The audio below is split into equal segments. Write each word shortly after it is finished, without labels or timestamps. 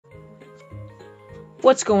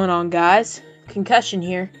What's going on, guys? Concussion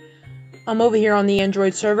here. I'm over here on the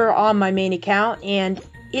Android server on my main account, and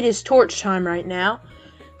it is torch time right now.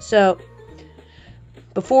 So,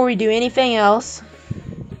 before we do anything else,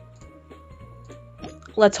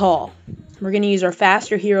 let's haul. We're going to use our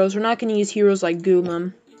faster heroes. We're not going to use heroes like Goolem.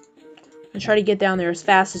 I'm going to try to get down there as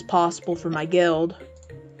fast as possible for my guild.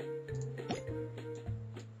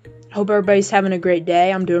 Hope everybody's having a great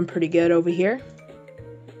day. I'm doing pretty good over here.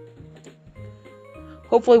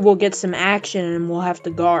 Hopefully we'll get some action and we'll have to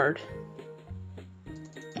guard.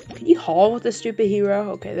 Can you haul with a stupid hero?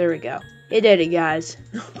 Okay, there we go. It did it, guys.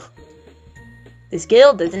 This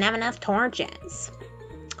guild doesn't have enough torches.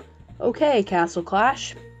 Okay, Castle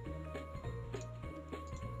Clash.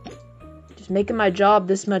 Just making my job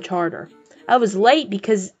this much harder. I was late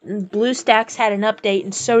because BlueStacks had an update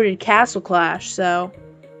and so did Castle Clash, so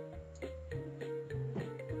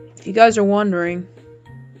if you guys are wondering,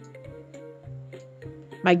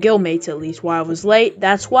 my guildmates at least, why I was late,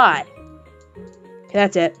 that's why. Okay,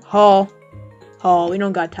 that's it. Haul. Haul. We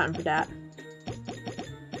don't got time for that.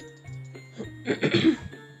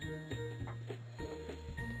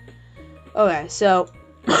 Okay, so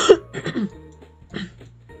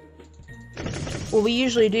what we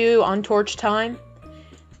usually do on torch time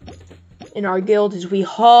in our guild is we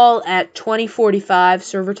haul at 20:45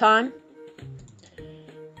 server time.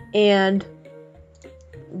 And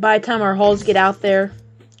by the time our hauls get out there,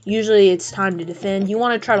 usually it's time to defend. You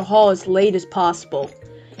want to try to haul as late as possible.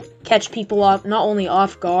 Catch people off, not only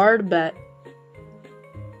off guard, but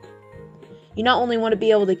you not only want to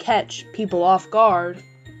be able to catch people off guard.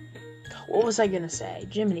 What was I going to say?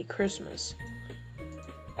 Jiminy Christmas.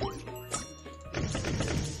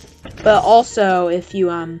 But also, if you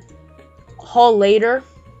haul later,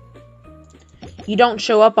 you don't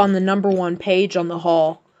show up on the #1 page on the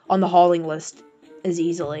hauling list as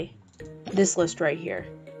easily. This list right here.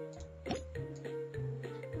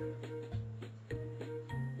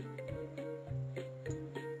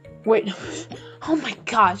 Wait, oh my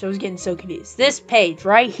gosh, I was getting so confused. This page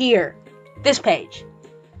right here. This page.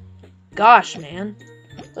 Gosh, man.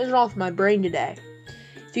 What's wrong with my brain today?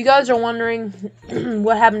 If you guys are wondering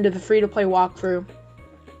what happened to the free-to-play walkthrough,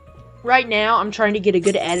 right now I'm trying to get a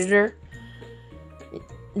good editor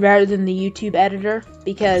rather than the YouTube editor,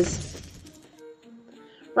 because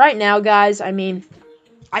right now, guys, I mean,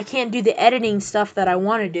 I can't do the editing stuff that I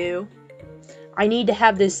want to do. I need to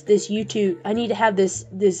have this YouTube. I need to have this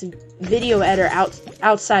video editor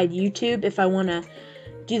outside YouTube if I want to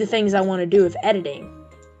do the things I want to do with editing.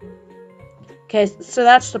 Okay, so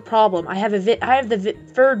that's the problem. I have the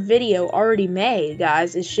third video already made,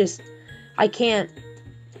 guys. It's just I can't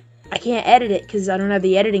edit it because I don't have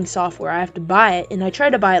the editing software. I have to buy it, and I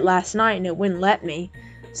tried to buy it last night and it wouldn't let me.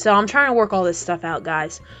 So I'm trying to work all this stuff out,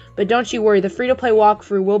 guys. But don't you worry, the free-to-play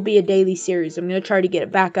walkthrough will be a daily series. I'm going to try to get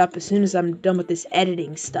it back up as soon as I'm done with this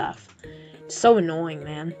editing stuff. It's so annoying,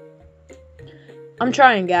 man. I'm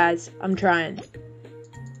trying, guys. I'm trying.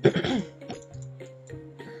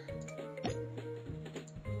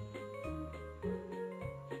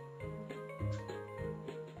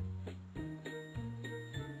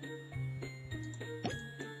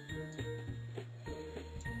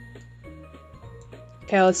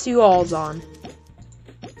 Okay, let's see who all's on.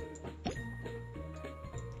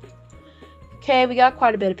 Okay, we got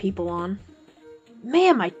quite a bit of people on.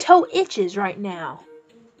 Man, my toe itches right now.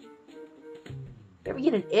 You ever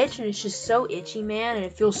get an itch and it's just so itchy, man, and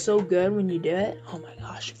it feels so good when you do it? Oh my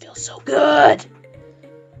gosh, it feels so good!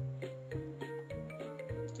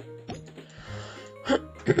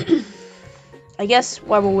 I guess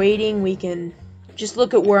while we're waiting, we can just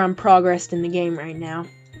look at where I'm progressed in the game right now.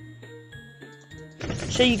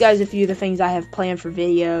 Show you guys a few of the things I have planned for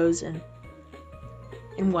videos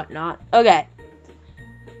and whatnot. Okay,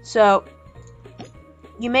 so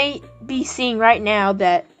you may be seeing right now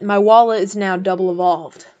that my wallet is now double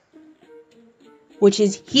evolved, which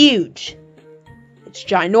is huge. It's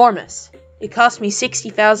ginormous. It cost me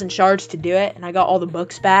 60,000 shards to do it, and I got all the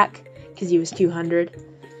books back because he was 200.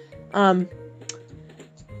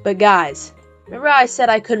 But guys, remember I said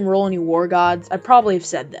I couldn't roll any war gods? I probably have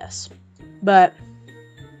said this, but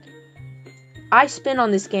I spin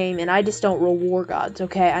on this game and I just don't roll war gods,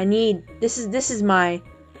 okay? This is my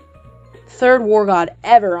third war god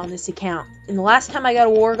ever on this account. And the last time I got a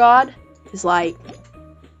war god is like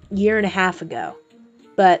a year and a half ago.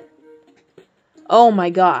 But oh my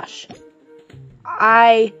gosh.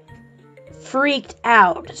 I freaked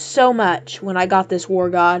out so much when I got this war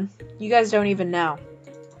god. You guys don't even know.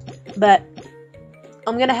 But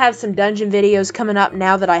I'm going to have some dungeon videos coming up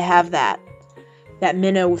now that I have that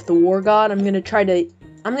minnow with the war god. I'm going to try to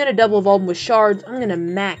I'm going to double evolve him with shards. I'm going to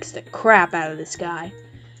max the crap out of this guy.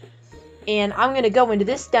 And I'm going to go into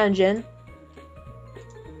this dungeon.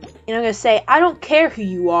 And I'm going to say, I don't care who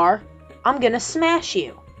you are. I'm going to smash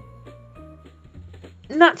you.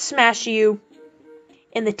 Not smash you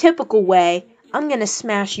in the typical way. I'm going to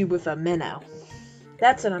smash you with a minnow.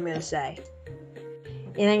 That's what I'm going to say.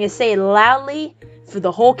 And I'm going to say it loudly for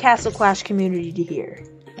the whole Castle Clash community to hear.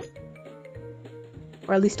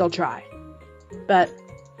 Or at least I'll try. But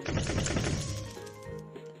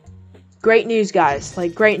great news, guys.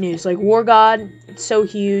 Like, great news. Like, War God, it's so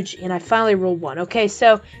huge. And I finally rolled one. Okay,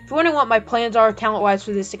 so if you're wondering what my plans are talent-wise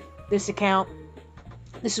for this account,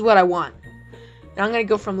 this is what I want. And I'm going to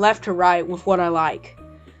go from left to right with what I like.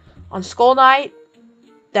 On Skull Knight,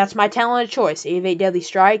 that's my talent of choice. Evade Deadly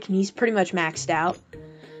Strike, and he's pretty much maxed out.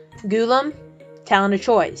 Golem, talent of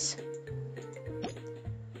choice.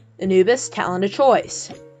 Anubis, talent of choice.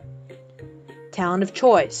 Talent of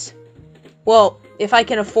choice. Well, if I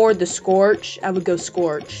can afford the Scorch, I would go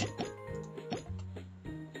Scorch.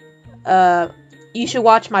 You should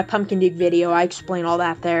watch my Pumpkin Duke video. I explain all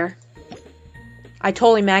that there. I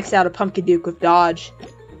totally maxed out a Pumpkin Duke with dodge.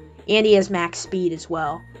 And he has max speed as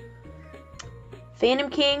well.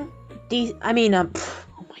 Phantom King, oh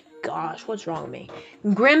my gosh, what's wrong with me?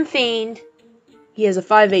 Grim Fiend, he has a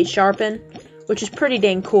 5/8 sharpen, which is pretty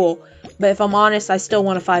dang cool. But if I'm honest, I still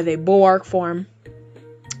want a 5/8 bulwark for him.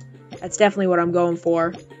 That's definitely what I'm going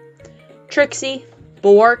for. Trixie,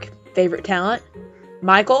 bulwark, favorite talent.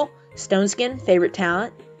 Michael, Stoneskin, favorite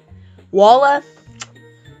talent. Walla,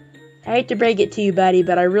 I hate to break it to you, buddy,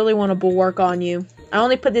 but I really want a bulwark on you. I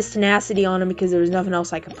only put this tenacity on him because there was nothing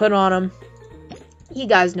else I could put on him. You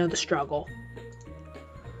guys know the struggle.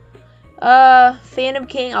 Phantom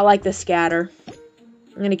King, I like the scatter.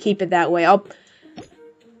 I'm going to keep it that way.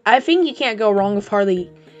 I think you can't go wrong with hardly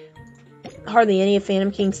any of Phantom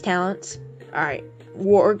King's talents. Alright.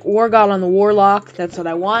 War God on the Warlock. That's what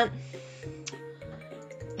I want.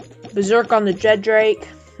 Berserk on the Dread-Drake.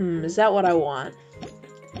 Is that what I want?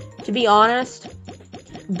 To be honest,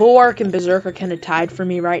 Bulwark and Berserk are kind of tied for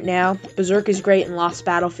me right now. Berserk is great in Lost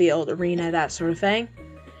Battlefield, Arena, that sort of thing.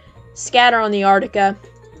 Scatter on the Arctica.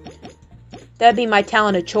 That'd be my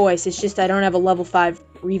talent of choice. It's just I don't have a level 5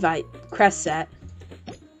 Revite crest set.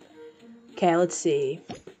 Okay, let's see.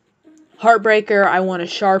 Heartbreaker, I want to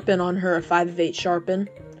sharpen on her, a 5/8 sharpen.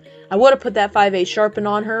 I would have put that 5/8 sharpen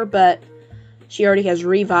on her, but she already has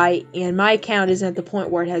Revite, and my account isn't at the point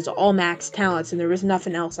where it has all max talents, and there was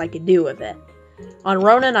nothing else I could do with it. On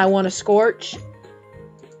Ronan, I want a Scorch.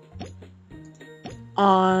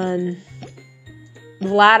 On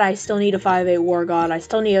Vlad, I still need a 5/8 War God. I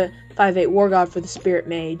still need a 5/8 War God for the Spirit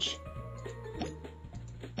Mage.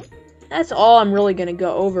 That's all I'm really going to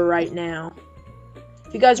go over right now.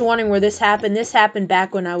 If you guys are wondering where this happened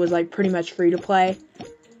back when I was like pretty much free to play.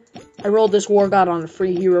 I rolled this War God on a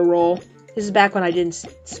free hero roll. This is back when I didn't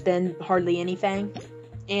spend hardly anything.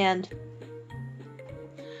 And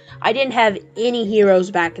I didn't have any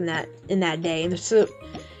heroes back in that day. And so,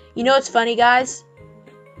 you know what's funny, guys?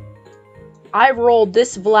 I rolled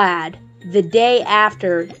this Vlad the day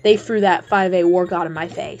after they threw that 5/8 War God in my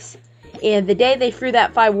face. And the day they threw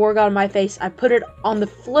that 5 War God in my face, I put it on the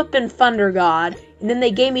flippin' Thunder God, and then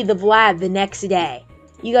they gave me the Vlad the next day.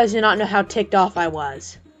 You guys do not know how ticked off I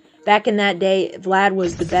was. Back in that day, Vlad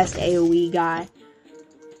was the best AoE guy.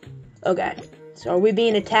 Okay, so are we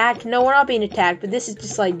being attacked? No, we're not being attacked, but this is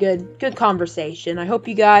just like good conversation. I hope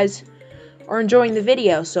you guys are enjoying the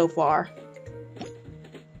video so far.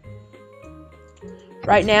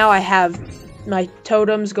 Right now, I have my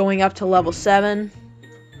totems going up to level 7.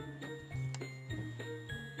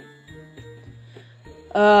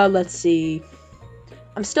 Let's see.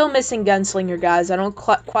 I'm still missing Gunslinger, guys. I don't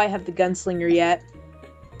quite have the Gunslinger yet.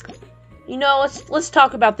 You know, let's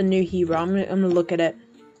talk about the new hero. I'm gonna look at it.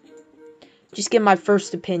 Just give my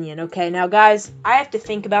first opinion, okay? Now, guys, I have to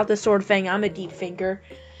think about this sort of thing. I'm a deep thinker.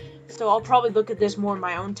 So I'll probably look at this more in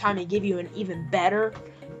my own time and give you an even better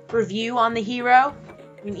review on the hero.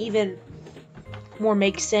 An even more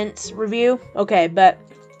makes sense review. Okay, but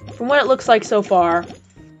from what it looks like so far,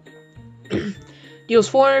 deals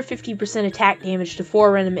 450% attack damage to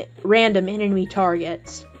 4 random enemy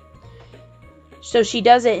targets. So she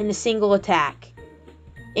does it in a single attack.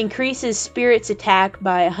 Increases Spirit's attack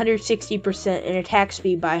by 160% and attack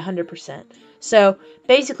speed by 100%. So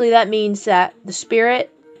basically that means that the Spirit,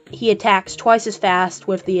 he attacks twice as fast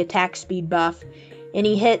with the attack speed buff. And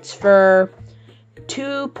he hits for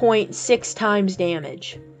 2.6 times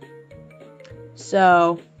damage.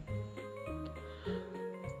 So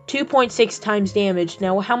 2.6 times damage.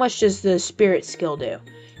 Now, how much does the Spirit skill do?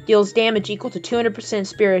 Deals damage equal to 200%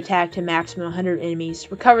 spirit attack to maximum 100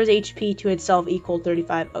 enemies. Recovers HP to itself equal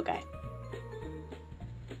 35. Okay.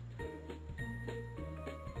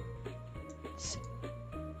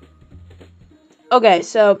 Okay,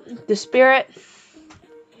 so the spirit,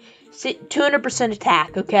 200%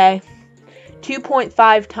 attack, okay?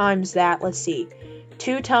 2.5 times that, let's see.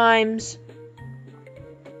 2 times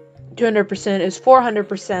 200% is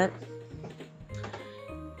 400%.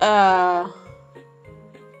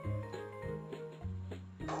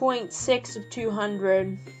 0.6 of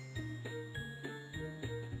 200.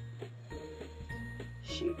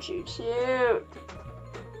 Shoot.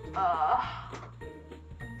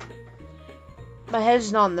 My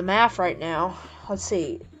head's not in the math right now. Let's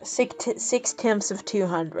see. 6 tenths of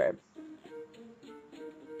 200.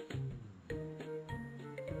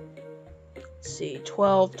 Let's see.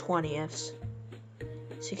 12 twentieths.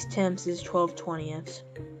 6 tenths is 12 twentieths.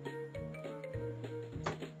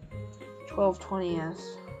 12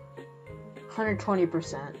 twentieths.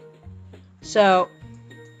 120%. So,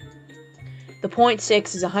 the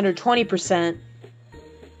 0.6 is 120%.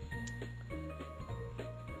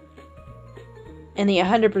 And the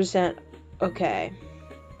 100%, okay.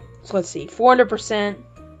 So let's see, 400%.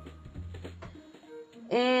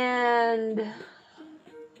 And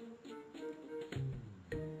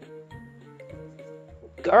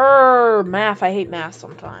math, I hate math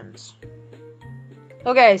sometimes.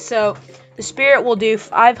 Okay, so the spirit will do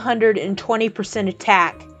 520%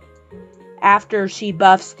 attack after she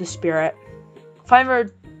buffs the spirit.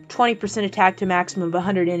 520% attack to maximum of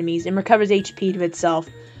 100 enemies and recovers HP to itself.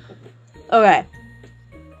 Okay.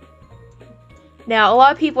 Now, a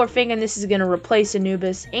lot of people are thinking this is going to replace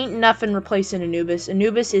Anubis. Ain't nothing replacing Anubis.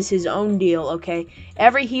 Anubis is his own deal, okay?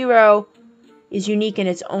 Every hero is unique in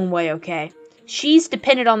its own way, okay? She's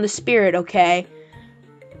dependent on the spirit, okay?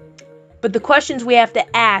 But the questions we have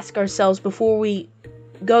to ask ourselves before we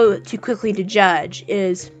go too quickly to judge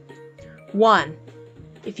is, 1.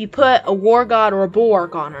 If you put a war god or a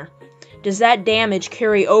bulwark on her, does that damage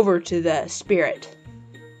carry over to the spirit?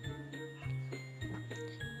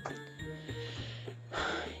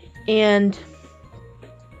 And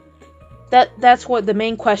that's what the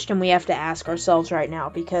main question we have to ask ourselves right now,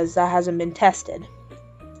 because that hasn't been tested.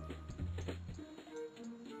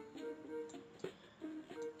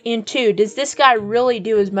 And 2, does this guy really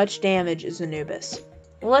do as much damage as Anubis?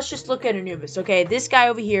 Well, let's just look at Anubis. Okay, this guy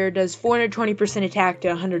over here does 420% attack to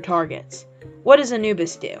 100 targets. What does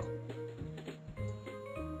Anubis do?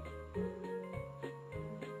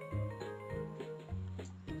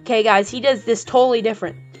 Okay, guys, he does this totally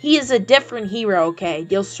different. He is a different hero, okay?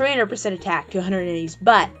 Deals 300% attack to 100 enemies,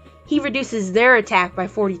 but he reduces their attack by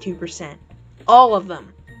 42%. All of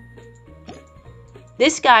them.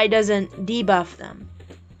 This guy doesn't debuff them.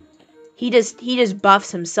 He just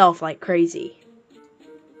buffs himself like crazy.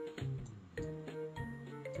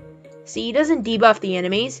 See, he doesn't debuff the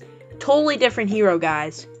enemies. Totally different hero,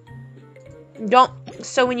 guys.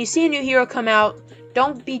 So when you see a new hero come out,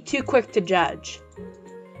 don't be too quick to judge.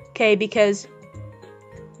 Okay, because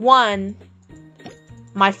 1,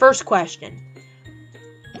 my first question.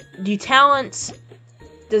 Does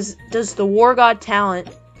the War God talent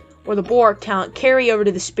or the Bulwark talent carry over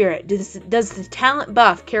to the Spirit? Does the talent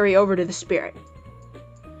buff carry over to the Spirit?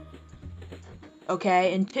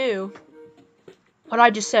 Okay, and 2, what I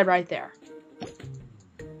just said right there.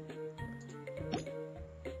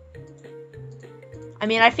 I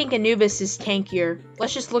mean, I think Anubis is tankier.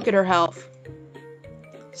 Let's just look at her health.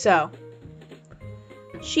 So,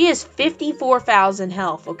 she has 54,000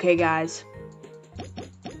 health, okay, guys?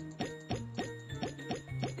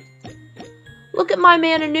 Look at my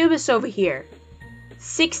man Anubis over here.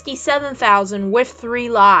 67,000 with 3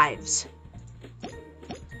 lives.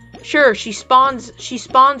 Sure, she spawns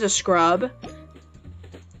a scrub,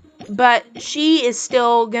 but she is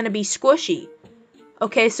still gonna be squishy.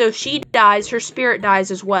 Okay, so if she dies, her spirit dies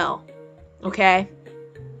as well. Okay?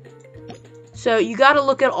 So you gotta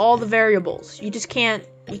look at all the variables. You can't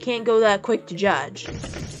go that quick to judge.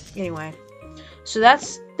 Anyway, so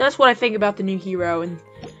that's what I think about the new hero. And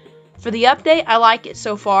for the update, I like it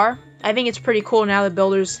so far. I think it's pretty cool now that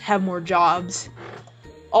builders have more jobs.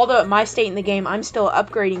 Although at my state in the game, I'm still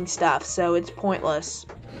upgrading stuff, so it's pointless.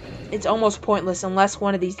 It's almost pointless unless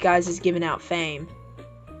one of these guys is giving out fame.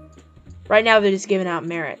 Right now, they're just giving out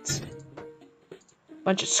merits.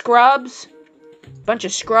 Bunch of scrubs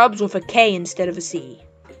with a K instead of a C.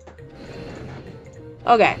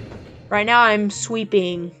 Okay, right now I'm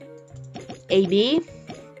sweeping AB,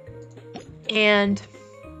 and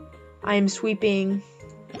I'm sweeping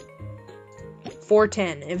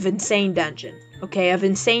 410 of Insane Dungeon. Okay, of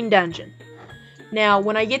Insane Dungeon. Now,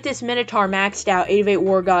 when I get this Minotaur maxed out, 8 of 8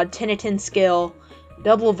 War God, 10 of 10 skill,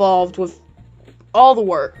 double evolved with all the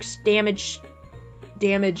works, damage,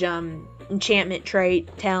 enchantment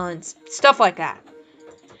trait, talents, stuff like that.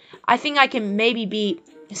 I think I can maybe beat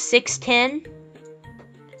 610.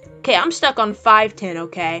 Okay, I'm stuck on 510,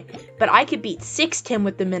 okay? But I could beat 610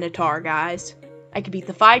 with the Minotaur, guys. I could beat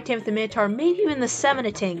the 510 with the Minotaur, maybe even the 7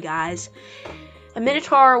 of 10, guys. A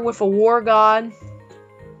Minotaur with a War God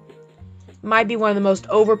might be one of the most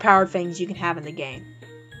overpowered things you can have in the game.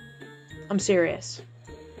 I'm serious.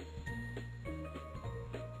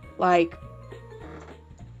 Like,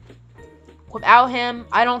 without him,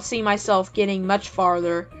 I don't see myself getting much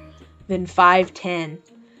farther than 510.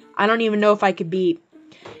 I don't even know if I could beat.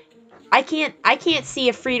 I can't see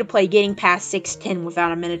a free-to-play getting past 610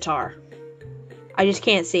 without a Minotaur. I just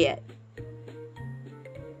can't see it.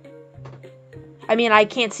 I mean, I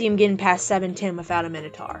can't see him getting past 710 without a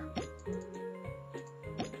Minotaur.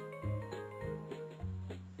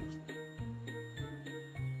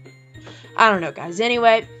 I don't know, guys.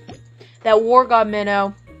 Anyway, that War God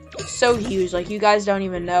Minnow is so huge. Like, you guys don't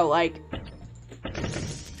even know. Like,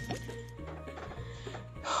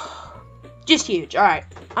 just huge. Alright,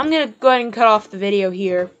 I'm going to go ahead and cut off the video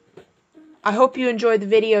here. I hope you enjoyed the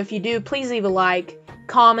video. If you do, please leave a like,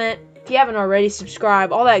 comment. If you haven't already,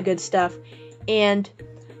 subscribe. All that good stuff. And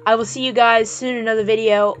I will see you guys soon in another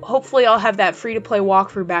video. Hopefully, I'll have that free-to-play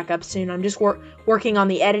walkthrough back up soon. I'm just working on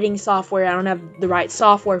the editing software. I don't have the right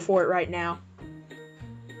software for it right now.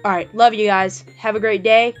 Alright, love you guys. Have a great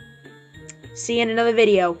day. See you in another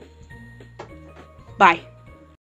video. Bye.